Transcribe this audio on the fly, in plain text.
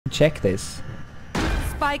check this.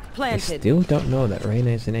 Spike I planted. still don't know that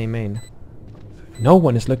Reyna is in A main. No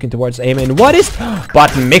one is looking towards A main. What is...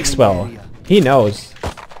 But mixwell. He knows.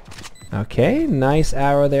 Okay, nice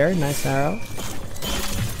arrow there. Nice arrow.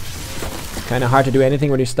 Kind of hard to do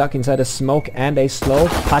anything when you're stuck inside a smoke and a slow.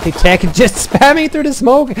 paTiTek just spamming through the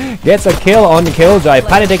smoke. Gets a kill on the killjoy.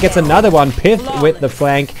 paTiTek gets another one. Pyth with the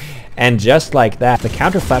flank. And just like that, the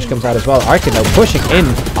counter flash comes out as well. Arkin though pushing in.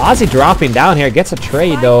 Ozzy dropping down here. Gets a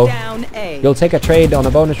trade though. You'll take a trade on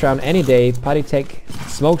a bonus round any day. paTiTek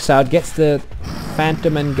smokes out. Gets the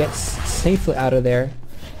phantom and gets safely out of there.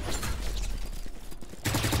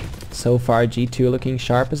 So far, G2 looking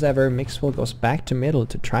sharp as ever. Mixwell goes back to middle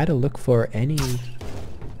to try to look for any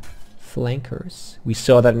flankers. We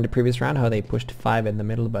saw that in the previous round, how they pushed 5 in the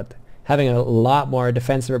middle, but having a lot more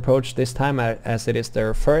defensive approach this time, as it is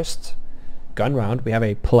their first gun round. We have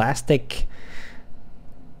a plastic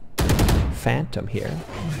phantom here.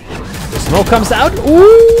 The smoke comes out.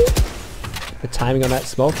 Ooh! The timing on that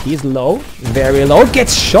smoke, he's low, very low.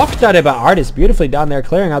 Gets shocked at it by ardiis. Beautifully down there,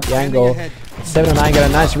 clearing out the angle. 709 got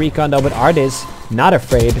a nice recon though, but ardiis not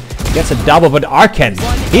afraid. Gets a double, but Arkan,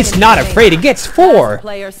 he's not afraid. He gets 4.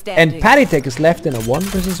 And paTiTek is left in a 1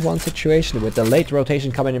 versus 1 situation with the late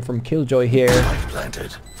rotation coming in from Killjoy here.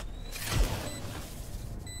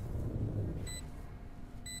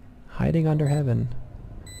 Hiding under heaven.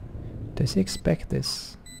 Does he expect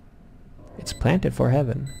this? It's planted for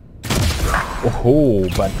heaven. Oh,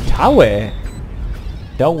 but Tawe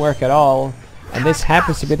don't work at all. And this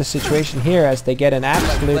happens to be the situation here as they get an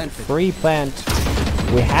absolute free plant.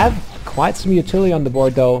 We have quite some utility on the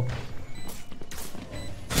board though.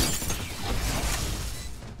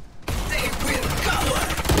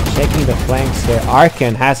 Checking the flanks here.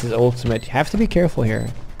 Arkan has his ultimate. You have to be careful here.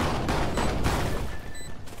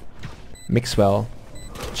 Mixwell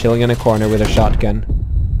chilling in a corner with a shotgun.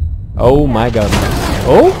 Oh my god.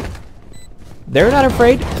 Oh! They're not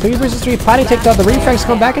afraid. 3 versus 3. paTiTek out. The refrags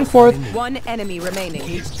come back and forth. 1 enemy remaining.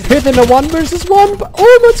 Pyth in a 1 versus 1. But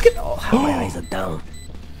oh, let's get. Oh, my eyes are down.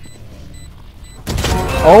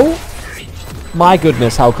 Oh my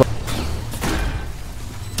goodness, how close.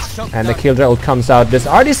 And the killjoy ult comes out. This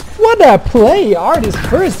ardiis, what a play! Ardiis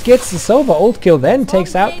first gets the Sova ult kill, then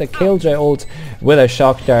takes out the killjoy ult with a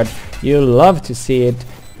shock dart. You love to see it.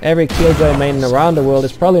 Every killjoy main around the world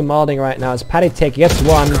is probably molding right now as paTiTek gets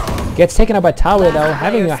 1. Gets taken out by Tawe though,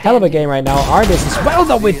 having a hell of a game right now. ardiis as well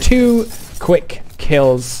though with 2 quick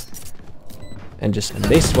kills. And just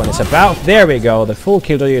this one is about, there we go, the full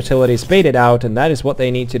killjoy utility is baited out, and that is what they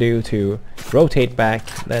need to do to rotate back.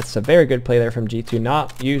 That's a very good play there from G2,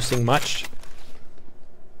 not using much.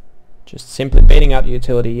 Just simply baiting out the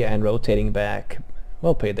utility and rotating back.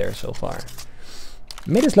 Well played there so far.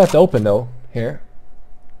 Mid is left open though, here.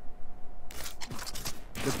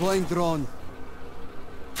 Deploying drone.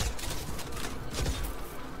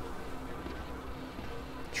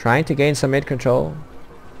 Trying to gain some mid control.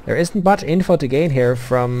 There isn't much info to gain here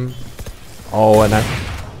from... Oh, and a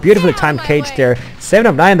beautifully timed cage there. 7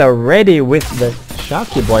 of 9 though, ready with the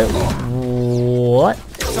Shocky Boy. What?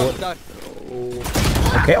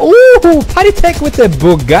 Okay. Ooh, paTiTek with the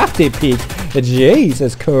Bugatti peek.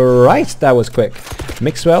 Jesus Christ, that was quick.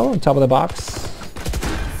 Mixwell on top of the box.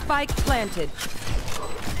 Spike planted.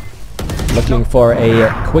 Looking for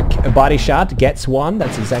a quick body shot. Gets 1.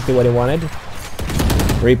 That's exactly what he wanted.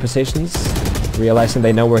 Repositions, realizing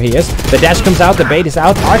they know where he is. The dash comes out, the bait is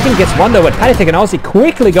out. Arkin gets 1 though, but paTiTek and Aussie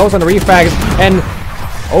quickly goes on the refrags, and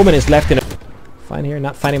Omen is left in a... Fine here,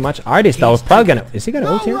 not finding much. ardiis though, is probably gonna... Is he gonna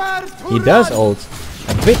ult here? He does ult.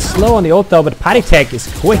 A bit slow on the ult though, but paTiTek is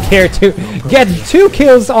quick here to get 2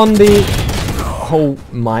 kills on the... Oh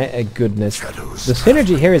my goodness. The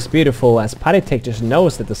synergy here is beautiful as paTiTek just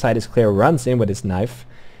knows that the side is clear, runs in with his knife.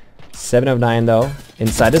 7 of 9 though,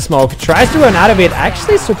 inside the smoke, tries to run out of it,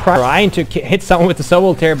 actually surprised, trying to hit someone with the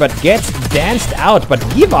Soul here, but gets danced out. But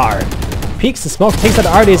Givar peeks the smoke, takes out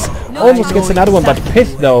ardiis, almost gets another one, but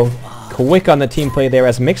Pyth though, quick on the team play there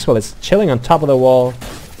as Mixwell is chilling on top of the wall.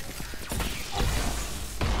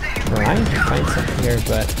 Trying to find something here,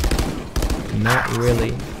 but not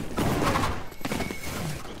really.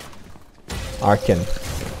 Arkin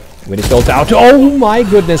with his ult out. Oh my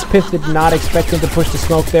goodness, Pyth did not expect him to push the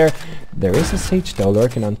smoke there. There is a Sage though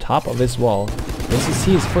lurking on top of his wall. Does he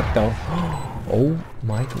see his foot though? Oh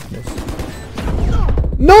my goodness.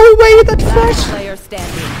 No way, that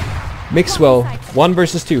flash! Mixwell, 1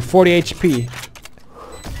 versus 2, 40 HP.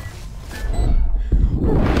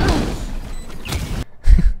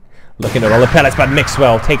 Looking at all the pellets, but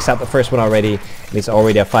Mixwell takes out the first one already. And it's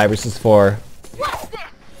already a 5 versus 4.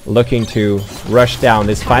 Looking to rush down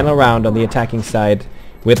this final round on the attacking side.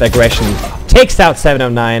 with aggression. Takes out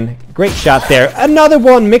 709. Great shot there. Another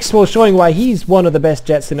one. Mixwell showing why he's one of the best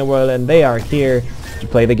jets in the world, and they are here to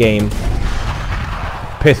play the game.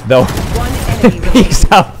 pyth though peeks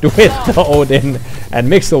out with the Odin, and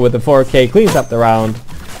Mixwell with the 4K cleans up the round.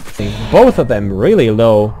 Both of them really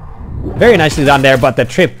low. Very nicely done there, but the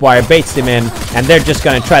tripwire baits him in, and they're just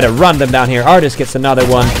gonna try to run them down here. ardiis gets another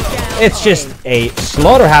one. It's just a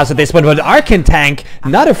slaughterhouse at this point, but ardiis,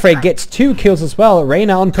 not afraid, gets 2 kills as well.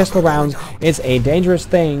 Reyna on pistol rounds is a dangerous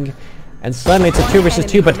thing, and suddenly it's a 2 versus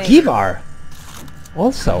 2, but bjor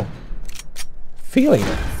also feeling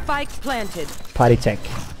it. Spike planted. paTiTek.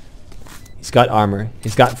 He's got armor.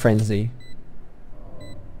 He's got frenzy.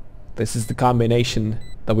 This is the combination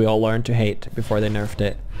that we all learned to hate before they nerfed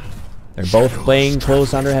it. They're both playing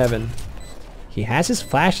close under heaven. He has his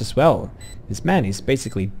flash as well. This man is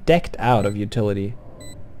basically decked out of utility.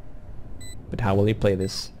 But how will he play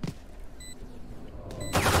this?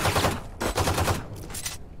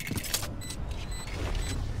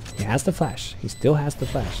 He has the flash. He still has the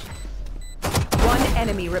flash. One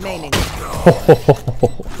enemy remaining.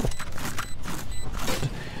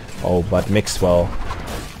 Oh, but Mixwell.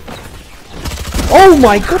 Oh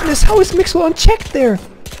my goodness, how is Mixwell unchecked there?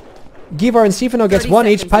 bjor and Stefano gets 1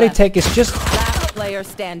 each. paTiTek is just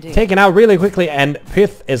taken out really quickly, and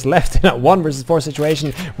pyth is left in a 1 versus 4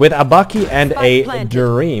 situation with a Bucky and a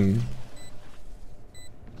Dream.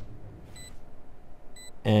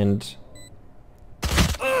 And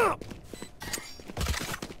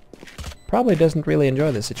probably doesn't really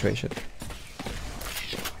enjoy this situation.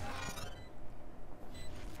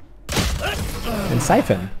 And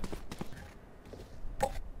Siphon.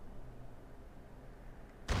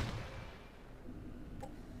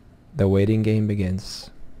 The waiting game begins.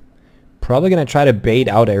 Probably gonna try to bait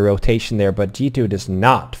out a rotation there, but G2 does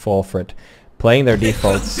not fall for it. Playing their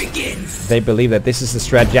defaults. They believe that this is the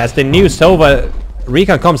strategy. As the new Sova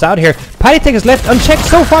recon comes out here, paTiTek is left unchecked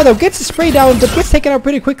so far though. Gets a spray down, but gets taken out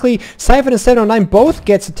pretty quickly. Siphon and 709 both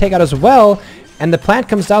gets a takeout as well. And the plant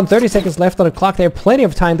comes down. 30 seconds left on the clock. They have plenty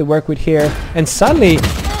of time to work with here. And suddenly,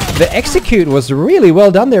 the execute was really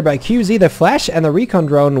well done there by QZ. The flash and the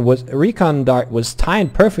recon dart was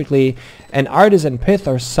timed perfectly. And ardiis and pyth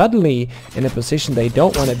are suddenly in a position they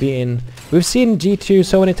don't want to be in. We've seen G2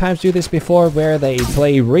 so many times do this before, where they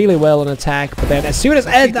play really well on attack, but then as soon as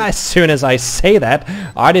I say that,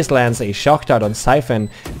 ardiis lands a shock dart on Siphon,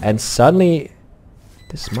 and suddenly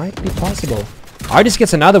this might be possible. ardiis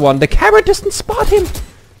gets another one. The camera doesn't spot him.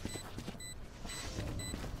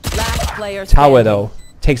 Tower though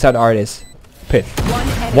takes out ardiis. pyth.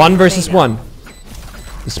 1 versus 1.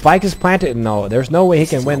 The spike is planted. No, there's no way he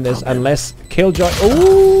can win this unless Killjoy.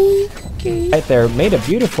 Ooh, okay. Right there, made a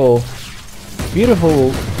beautiful,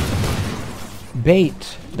 beautiful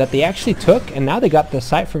bait that they actually took, and now they got the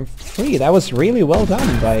site from free. That was really well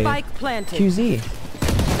done by QZ.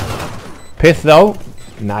 pyth though,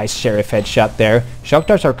 nice sheriff headshot there. Shock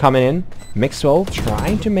darts are coming in. Mixwell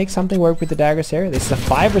trying to make something work with the daggers here. This is a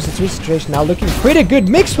 5 versus 3 situation now, looking pretty good.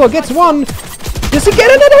 Mixwell gets 1. Does he get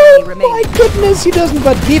another? Oh my goodness, he doesn't.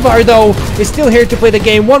 But bjor though is still here to play the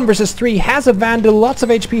game. 1 versus 3. Has a Vandal, lots of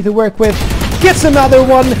HP to work with. Gets another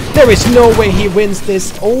one. There is no way he wins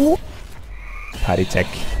this. Oh,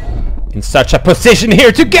 paTiTek in such a position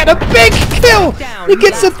here to get a big kill. He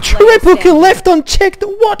gets a triple kill left unchecked.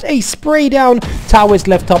 What a spray down. Tao is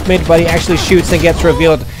left top mid, but he actually shoots and gets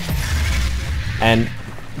revealed. And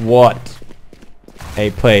what a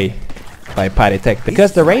play by paTiTek,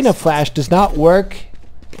 because the Reyna flash does not work.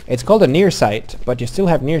 It's called a near sight, but you still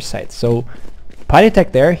have near sight. So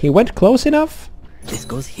paTiTek there, he went close enough This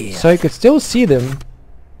goes here. so you could still see them.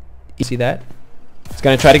 You see that? He's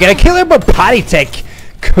gonna try to get a killer, but paTiTek,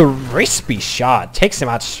 crispy shot, takes him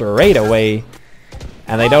out straight away.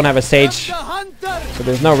 And they don't have a sage, so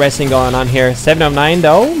there's no resting going on here. 709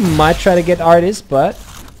 though might try to get ardiis, but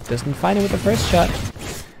doesn't find him with the first shot.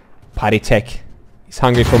 paTiTek, he's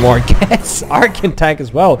hungry for more. Gets ardiis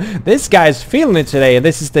as well. This guy's feeling it today, and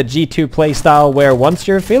this is the G2 playstyle where once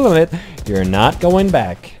you're feeling it, you're not going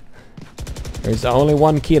back. There's only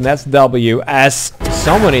one key, and that's W, as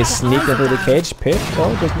someone is sneaking through the cage. pyth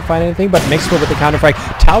though doesn't find anything, but Mixwell with the counter frag.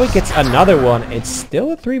 Taui gets another one. It's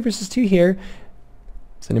still a 3 versus 2 here.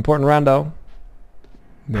 It's an important round though.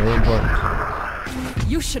 Very important.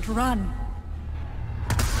 You should run.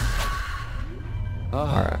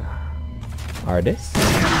 Alright. ardiis.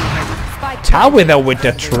 Taui though with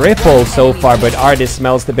the triple so far, but ardiis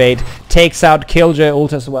smells the bait. Takes out Killjoy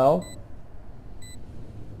ult as well.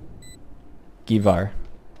 bjor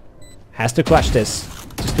has to clutch this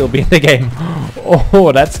to still be in the game.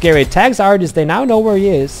 Oh, that's scary. Tags ardiis. They now know where he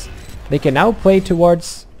is. They can now play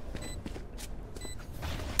towards...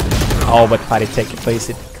 Oh, but paTiTek plays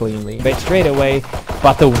it cleanly. But straight away.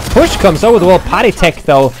 But the push comes over the wall. paTiTek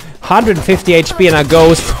though, 150 HP and a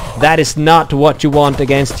ghost. That is not what you want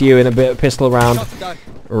against you in a pistol round.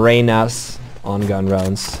 Reyna's on gun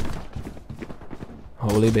rounds.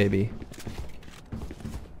 Holy baby.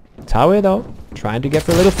 Tawe though, trying to get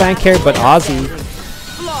for a little flank here, but Ozzy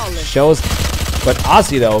shows. But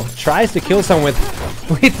Ozzy though tries to kill someone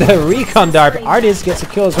with the recon dart. ardiis gets a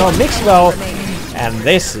kill as well. mixwell, and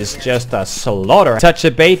this is just a slaughter. Such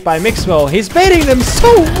a bait by mixwell. He's baiting them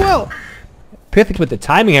so well. pyth with the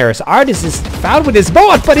timing errors. ardiis is found with his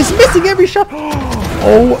bow, but he's missing every shot.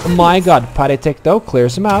 Oh my god. paTiTek though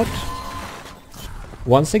clears him out.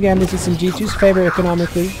 Once again, this is in G2's favor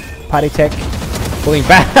economically. paTiTek pulling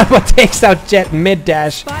back, but takes out Jet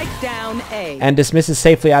mid-dash. Down A. And dismisses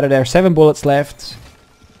safely out of there. 7 bullets left.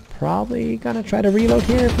 Probably gonna try to reload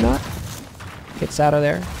here, if not. Gets out of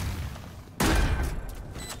there.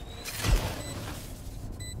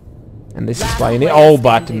 And this is why you need... Oh,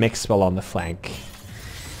 but mixwell on the flank.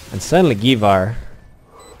 And suddenly Givar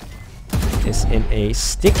is in a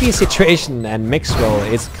sticky situation, and mixwell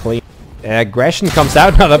is clean. Aggression comes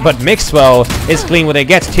out now, but mixwell is clean when it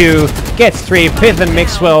gets 2, gets 3. pyth and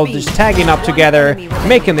mixwell just tagging up together,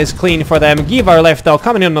 making this clean for them. Givar left though,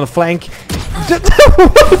 coming in on the flank.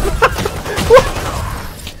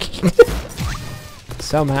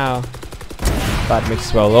 Somehow, but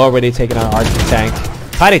mixwell already taken out Archer tank.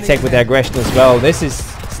 paTiTek with the aggression as well. This is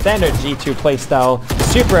standard G2 playstyle,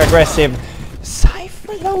 super aggressive.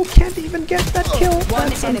 Though can't even get that kill.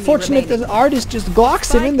 That's unfortunate that ardiis just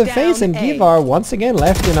glocks him in the face, and Givar once again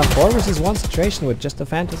left in a 4 versus 1 situation with just a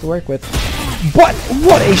phantom to work with. But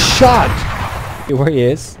what a shot! Where he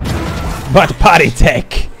is. But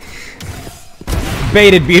paTiTek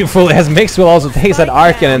baited beautifully as mixwell also takes that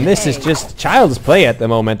Arkin, and this is just child's play at the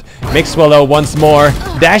moment. mixwell though once more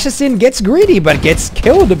dashes in, gets greedy, but gets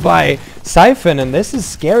killed by Siphon, and this is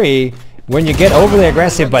scary. When you get overly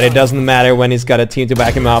aggressive, but it doesn't matter when he's got a team to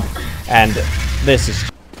back him up. And this is...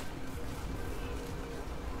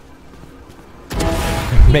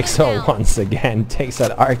 mixwell once again takes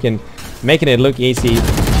out Arkin, making it look easy.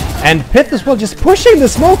 And pyth as well, just pushing the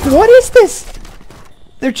smoke. What is this?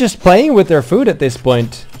 They're just playing with their food at this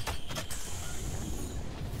point.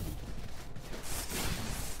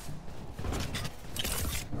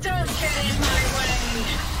 Don't get in my way.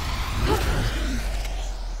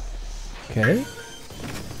 Okay.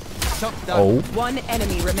 Oh. One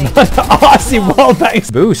enemy remaining. Aussie wallbangs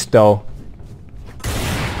boost though.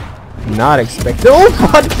 Not expected. Oh,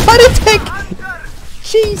 but paTiTek!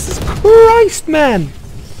 Jesus Christ, man!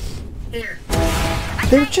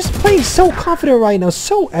 They're just playing so confident right now,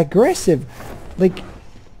 so aggressive. Like,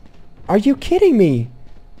 are you kidding me?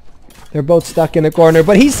 They're both stuck in the corner,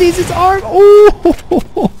 but he sees his arm.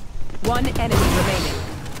 Oh! One enemy remaining.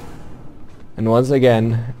 And once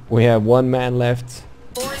again, we have 1 man left.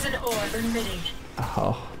 Oh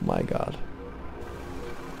Oh my god.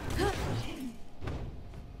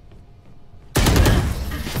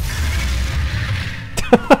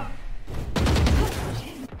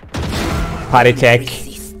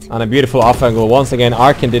 paTiTek on a beautiful off angle. Once again,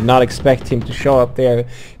 Arkin did not expect him to show up there.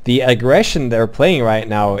 The aggression they're playing right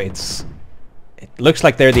now, it looks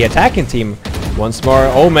like they're the attacking team. Once more,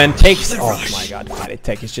 Omen takes... Oh my god,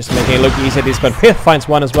 paTiTek is just making it look easy at this, but pyth finds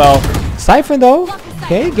 1 as well. Siphon though,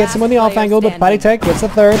 okay, gets him on the off angle, but paTiTek gets a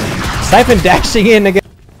 3rd. Siphon dashing in again.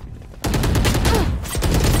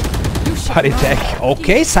 paTiTek,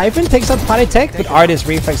 okay, Siphon takes out paTiTek, but ardiis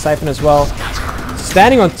reflex Siphon as well.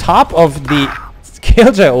 Standing on top of the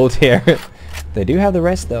Killjoy ult here. They do have the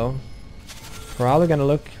rest though. Probably gonna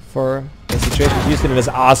look for a situation to use it as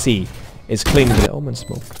Aussie is cleaning the Omen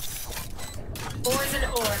smoke.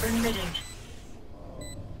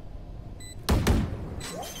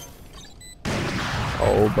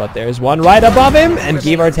 Oh, but there's 1 right above him, and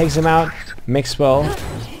Givar takes him out. mixwell.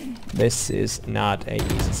 This is not a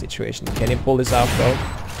easy situation. Can he pull this off though?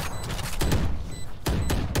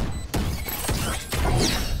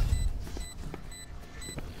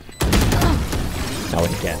 No,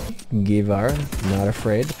 he can't. Givar, not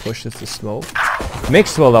afraid, pushes the smoke.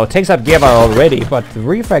 mixwell though takes out Givar already, but the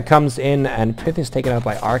refrag comes in, and pyth is taken out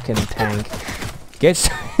by Arkin tank. Gets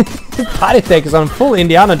paTiTek is on full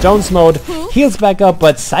Indiana Jones mode. Heals back up,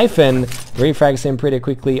 but Siphon refrags him pretty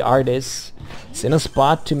quickly. ardiis is in a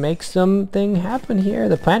spot to make something happen here.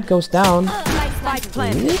 The plant goes down.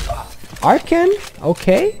 Arkin,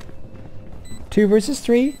 okay. 2 versus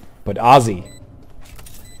 3, but Aussie.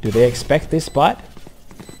 Do they expect this spot?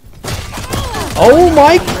 Oh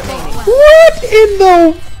my... What in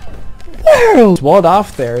the... world? Walled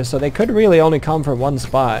off there, so they could really only come from one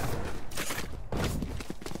spot.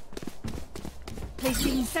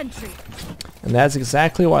 Placing sentry. And that's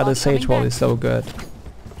exactly why the Sage Wall is so good.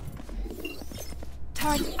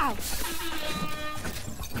 Turret out.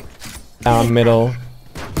 Down middle.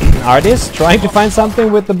 Ardiis trying to find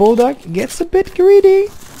something with the Bulldog. Gets a bit greedy.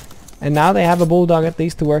 And now they have a Bulldog at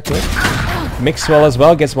least to work with. Mixwell as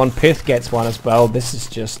well gets one. pyth gets one as well. This is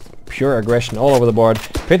just pure aggression all over the board.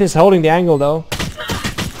 pyth is holding the angle though.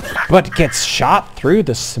 But gets shot through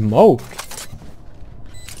the smoke.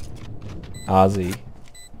 Ozzy.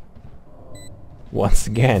 Once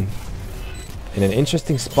again. In an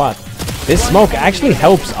interesting spot. This smoke actually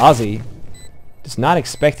helps Ozzy. Just not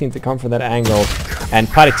expecting to come from that angle. And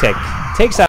paTiTek takes out